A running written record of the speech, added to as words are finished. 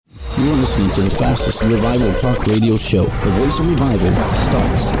You're listening to the fastest revival talk radio show. The Voice of Revival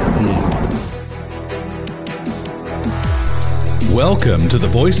starts now. Welcome to the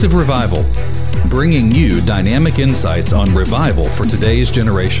Voice of Revival, bringing you dynamic insights on revival for today's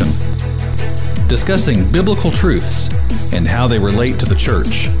generation, discussing biblical truths and how they relate to the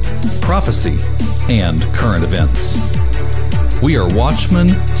church, prophecy, and current events. We are watchmen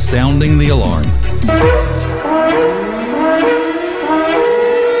sounding the alarm.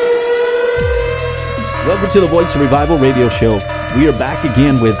 Welcome to the Voice of Revival radio show. We are back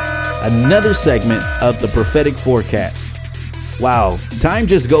again with another segment of the Prophetic Forecast. Wow, time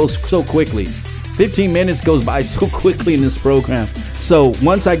just goes so quickly. 15 minutes goes by so quickly in this program. So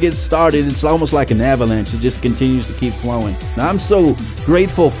once I get started, it's almost like an avalanche. It just continues to keep flowing. Now, I'm so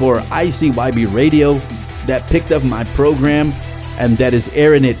grateful for ICYB Radio that picked up my program and that is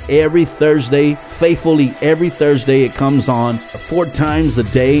airing it every Thursday, faithfully every Thursday. It comes on 4 times a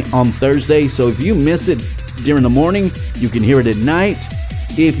day on Thursday. So if you miss it during the morning, you can hear it at night.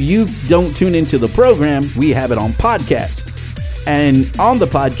 If you don't tune into the program, we have it on podcast. And on the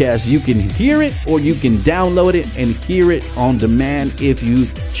podcast, you can hear it or you can download it and hear it on demand if you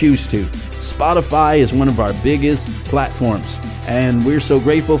choose to. Spotify is one of our biggest platforms, and we're so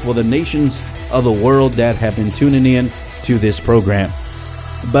grateful for the nations of the world that have been tuning in to this program.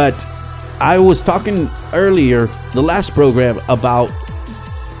 But I was talking earlier, the last program, about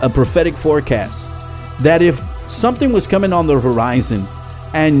a prophetic forecast, that if something was coming on the horizon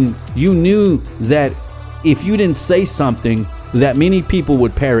and you knew that if you didn't say something, that many people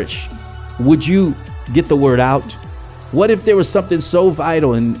would perish, would you get the word out? What if there was something so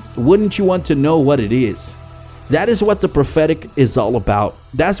vital, and wouldn't you want to know what it is? That is what the prophetic is all about.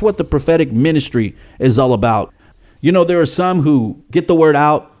 That's what the prophetic ministry is all about. You know, there are some who get the word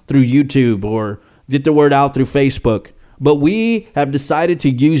out through YouTube or get the word out through Facebook, but we have decided to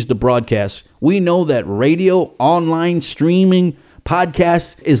use the broadcast. We know that radio, online streaming,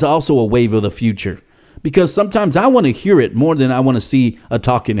 podcast is also a wave of the future, because sometimes I want to hear it more than I want to see a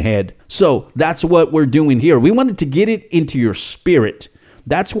talking head. So that's what we're doing here. We wanted to get it into your spirit.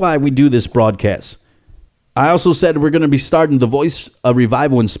 That's why we do this broadcast. I also said we're going to be starting the Voice of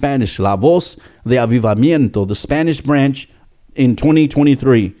Revival in Spanish, La Voz de Avivamiento, the Spanish branch, in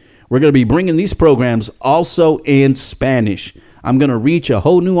 2023. We're going to be bringing these programs also in Spanish. I'm going to reach a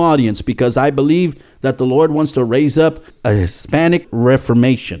whole new audience because I believe that the Lord wants to raise up a Hispanic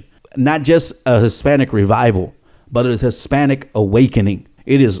Reformation. Not just a Hispanic revival, but a Hispanic awakening.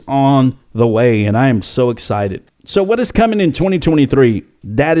 It is on the way, and I am so excited. So what is coming in 2023?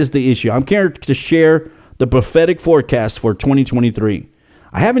 That is the issue. I'm here to share the prophetic forecast for 2023.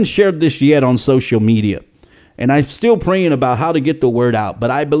 I haven't shared this yet on social media, and I'm still praying about how to get the word out, but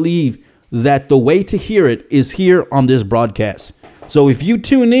I believe that the way to hear it is here on this broadcast. So if you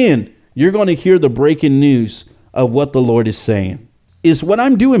tune in, you're going to hear the breaking news of what the Lord is saying. Is what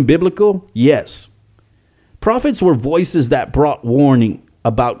I'm doing biblical? Yes. Prophets were voices that brought warning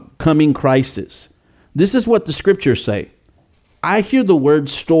about coming crisis. This is what the scriptures say. I hear the word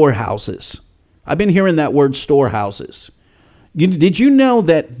storehouses. I've been hearing that word storehouses. Did you know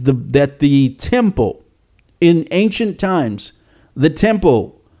that the temple in ancient times, the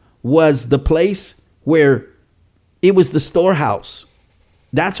temple was the place where it was the storehouse?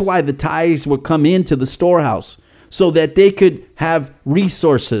 That's why the tithes would come into the storehouse, so that they could have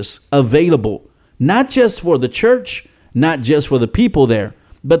resources available, not just for the church, not just for the people there,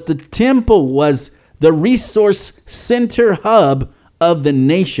 but the temple was the resource center hub of the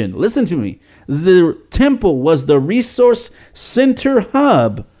nation. Listen to me. The temple was the resource center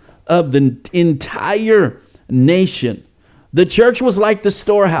hub of the entire nation. The church was like the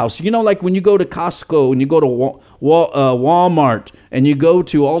storehouse. You know, like when you go to Costco and you go to Walmart and you go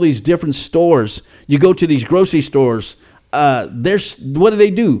to all these different stores, you go to these grocery stores, what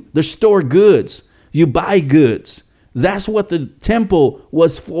do? They store goods. You buy goods. That's what the temple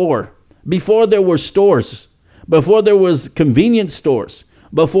was for. Before there were stores, before there was convenience stores,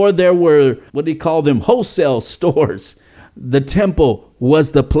 before there were, wholesale stores, the temple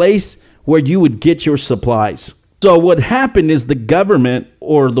was the place where you would get your supplies. So what happened is the government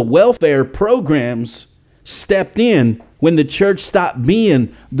or the welfare programs stepped in when the church stopped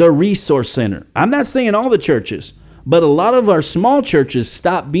being the resource center. I'm not saying all the churches, but a lot of our small churches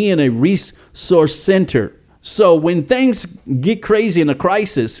stopped being a resource center. So when things get crazy in a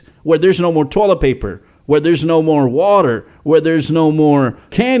crisis, where there's no more toilet paper, where there's no more water, where there's no more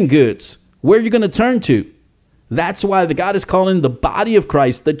canned goods, where are you going to turn to? That's why the God is calling the body of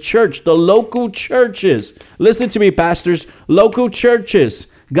Christ, the church, the local churches. Listen to me, pastors, local churches.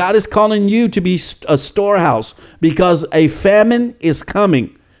 God is calling you to be a storehouse because a famine is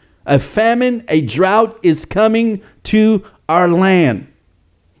coming. A famine, a drought is coming to our land.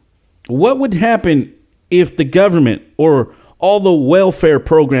 What would happen if the government or all the welfare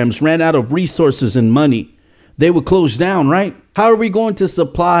programs ran out of resources and money? They would close down, right? How are we going to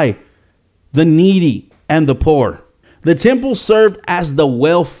supply the needy and the poor? The temple served as the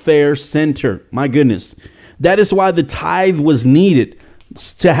welfare center. My goodness. That is why the tithe was needed,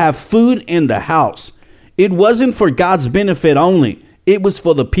 to have food in the house. It wasn't for God's benefit only. It was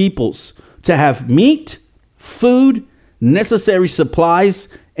for the people's, to have meat, food, necessary supplies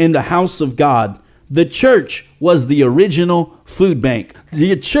in the house of God. The church was the original food bank.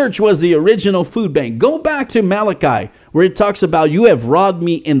 The church was the original food bank. Go back to Malachi, where it talks about, you have robbed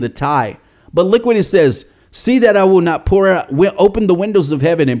me in the tithe. But look what it says. See that I will not open the windows of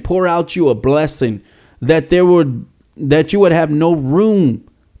heaven and pour out you a blessing, that you would have no room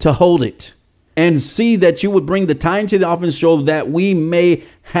to hold it. And see that you would bring the time to the offering, so that we may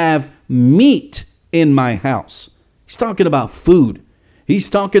have meat in my house. He's talking about food. He's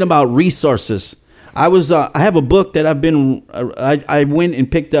talking about resources. I have a book that I went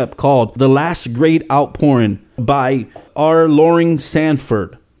and picked up called The Last Great Outpouring by R. Loring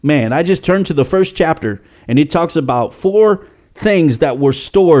Sanford. Man, I just turned to the first chapter, and it talks about 4 things that were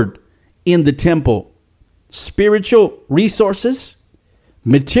stored in the temple: spiritual resources,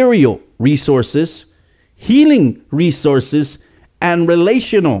 material resources, healing resources, and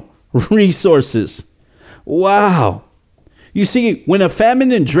relational resources. Wow. You see, when a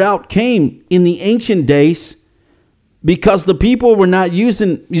famine and drought came in the ancient days, because the people were not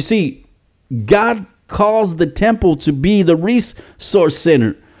using, you see, God caused the temple to be the resource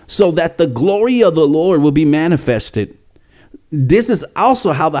center so that the glory of the Lord will be manifested. This is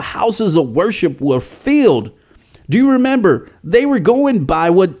also how the houses of worship were filled. Do you remember? They were going by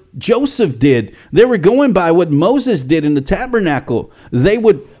what Joseph did. They were going by what Moses did in the tabernacle. They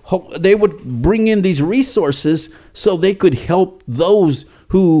would bring in these resources so they could help those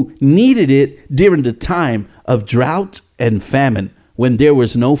who needed it during the time of drought and famine, when there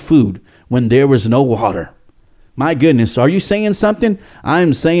was no food, when there was no water. My goodness, are you saying something?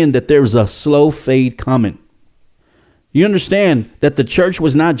 I'm saying that there's a slow fade coming. You understand that the church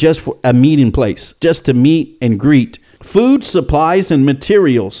was not just for a meeting place, just to meet and greet. Food, supplies, and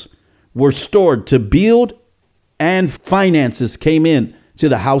materials were stored to build, and finances came in to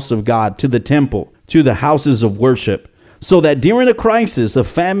the house of God, to the temple, to the houses of worship, so that during a crisis of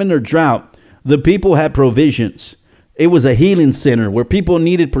famine or drought, the people had provisions. It was a healing center where people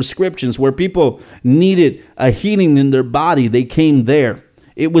needed prescriptions, where people needed a healing in their body. They came there.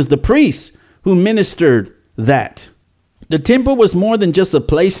 It was the priests who ministered that. The temple was more than just a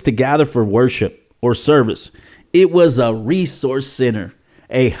place to gather for worship or service. It was a resource center,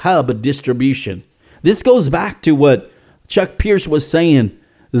 a hub of distribution. This goes back to what Chuck Pierce was saying,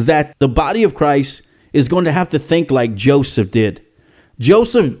 that the body of Christ is going to have to think like Joseph did.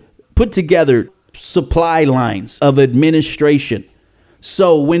 Joseph put together supply lines of administration.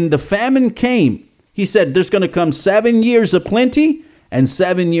 So when the famine came, he said there's going to come 7 years of plenty and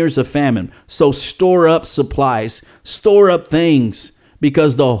 7 years of famine. So store up supplies, store up things,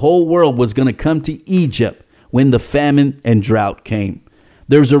 because the whole world was going to come to Egypt when the famine and drought came.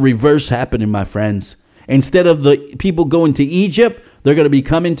 There's a reverse happening, my friends. Instead of the people going to Egypt, they're going to be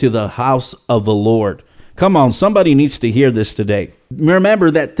coming to the house of the Lord. Come on, somebody needs to hear this today.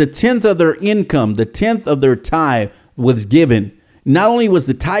 Remember that the 10th of their income, the 10th of their tithe was given. Not only was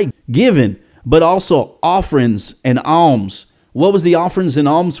the tithe given, but also offerings and alms. What was the offerings and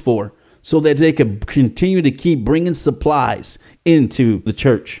alms for? So that they could continue to keep bringing supplies into the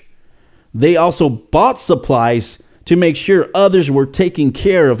church. They also bought supplies to make sure others were taken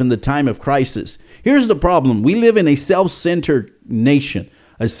care of in the time of crisis. Here's the problem. We live in a self-centered nation,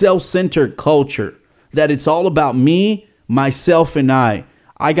 a self-centered culture, that it's all about me, myself, and I.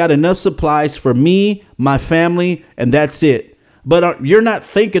 I got enough supplies for me, my family, and that's it. But you're not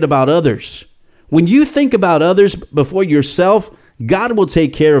thinking about others. When you think about others before yourself, God will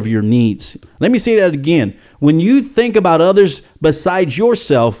take care of your needs. Let me say that again. When you think about others besides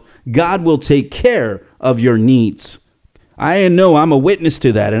yourself, God will take care of your needs. I know I'm a witness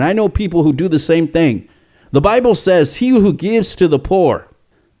to that, and I know people who do the same thing. The Bible says, he who gives to the poor,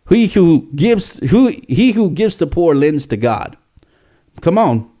 he who gives to poor lends to God. Come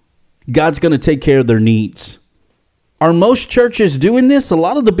on. God's going to take care of their needs. Are most churches doing this? A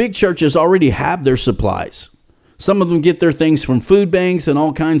lot of the big churches already have their supplies. Some of them get their things from food banks and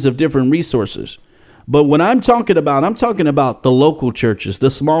all kinds of different resources. But what I'm talking about the local churches,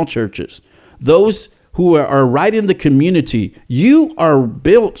 the small churches, those who are right in the community. You are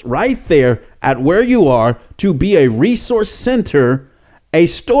built right there at where you are to be a resource center a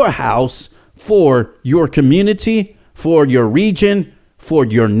storehouse for your community, for your region, for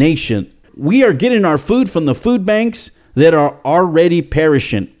your nation. We are getting our food from the food banks that are already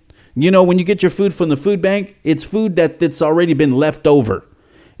perishing. You know, when you get your food from the food bank, it's food that's already been left over.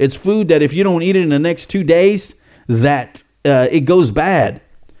 It's food that if you don't eat it in the next 2 days, that it goes bad.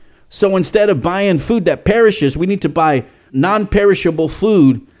 So instead of buying food that perishes, we need to buy non-perishable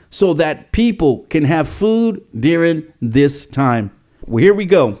food so that people can have food during this time. Well, here we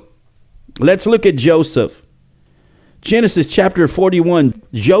go. Let's look at Joseph. Genesis chapter 41.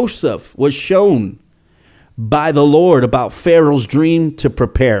 Joseph was shown by the Lord about Pharaoh's dream to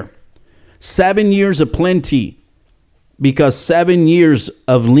prepare. 7 years of plenty, because 7 years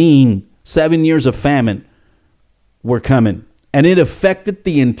of lean, 7 years of famine were coming. And it affected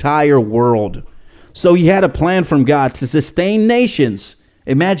the entire world. So he had a plan from God to sustain nations.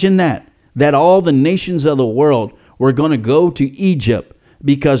 Imagine that all the nations of the world were going to go to Egypt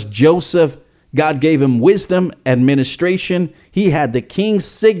because Joseph, God gave him wisdom, administration. He had the king's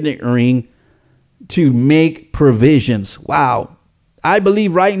signet ring to make provisions. Wow. I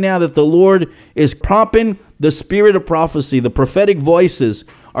believe right now that the Lord is prompting the spirit of prophecy. The prophetic voices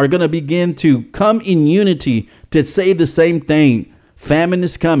are going to begin to come in unity to say the same thing. Famine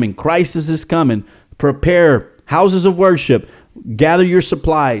is coming. Crisis is coming. Prepare houses of worship. Gather your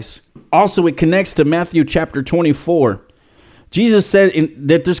supplies. Also, it connects to Matthew chapter 24. Jesus said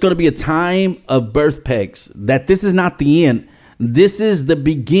that there's going to be a time of birth pegs, that this is not the end. This is the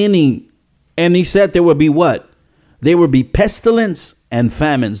beginning. And he said there will be what? There will be pestilence and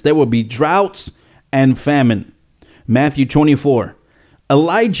famines. There will be droughts and famine. Matthew 24.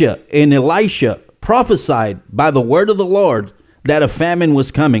 Elijah and Elisha prophesied by the word of the Lord that a famine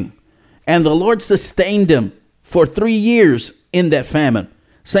was coming. And the Lord sustained them for 3 years in that famine.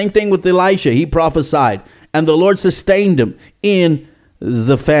 Same thing with Elisha. He prophesied, and the Lord sustained him in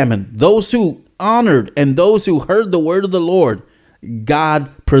the famine. Those who honored and those who heard the word of the Lord,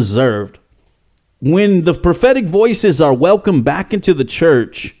 God preserved. When the prophetic voices are welcomed back into the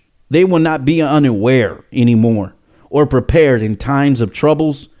church, they will not be unaware anymore or prepared in times of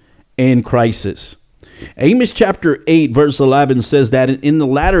troubles and crisis. Amos chapter 8 verse 11 says that in the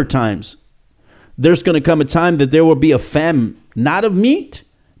latter times, there's going to come a time that there will be a famine, not of meat,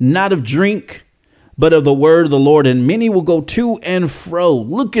 not of drink, but of the word of the Lord. And many will go to and fro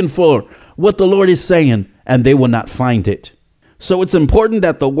looking for what the Lord is saying, and they will not find it. So it's important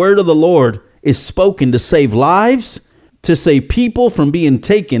that the word of the Lord is spoken to save lives, to save people from being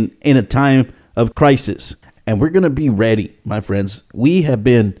taken in a time of crisis. And we're going to be ready, my friends. We have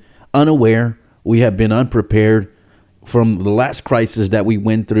been unaware. We have been unprepared from the last crisis that we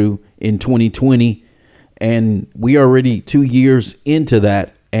went through in 2020. And we are already 2 years into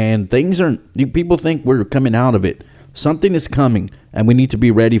that. And people think we're coming out of it. Something is coming and we need to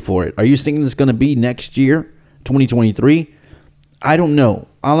be ready for it. Are you thinking it's going to be next year, 2023? I don't know.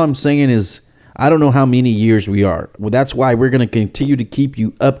 All I'm saying is, I don't know how many years we are. Well, that's why we're going to continue to keep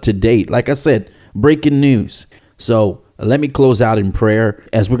you up to date. Like I said, breaking news. So let me close out in prayer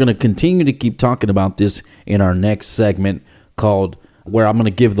as we're going to continue to keep talking about this in our next segment called where I'm going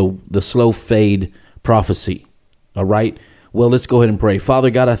to give the slow fade prophecy. All right. Well, let's go ahead and pray. Father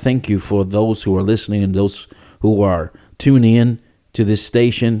God, I thank you for those who are listening and those who are tuning in to this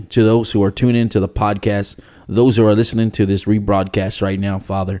station, to those who are tuning into the podcast, those who are listening to this rebroadcast right now,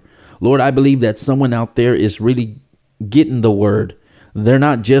 Father. Lord, I believe that someone out there is really getting the word. They're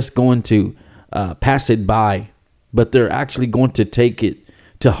not just going to pass it by, but they're actually going to take it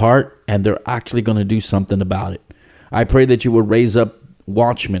to heart and they're actually going to do something about it. I pray that you would raise up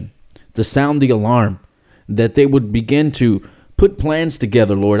watchmen to sound the alarm, that they would begin to put plans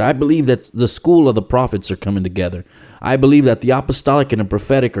together, Lord. I believe that the school of the prophets are coming together. I believe that the apostolic and the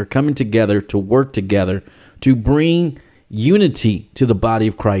prophetic are coming together to work together to bring unity to the body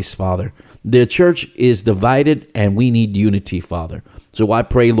of Christ, Father. The church is divided and we need unity, Father. So I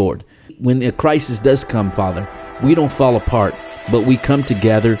pray, Lord, when a crisis does come, Father, we don't fall apart, but we come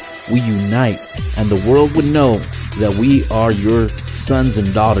together, we unite, and the world would know that we are your sons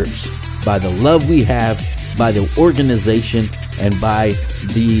and daughters by the love we have, by the organization, and by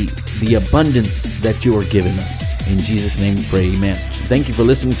the abundance that you are giving us. In Jesus' name we pray, amen. Thank you for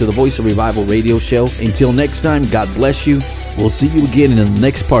listening to the Voice of Revival radio show. Until next time, God bless you. We'll see you again in the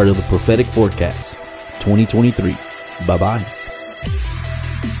next part of the Prophetic Forecast 2023. Bye-bye.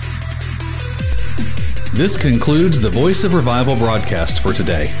 This concludes the Voice of Revival broadcast for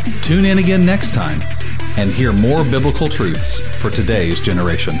today. Tune in again next time and hear more biblical truths for today's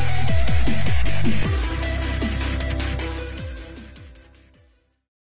generation.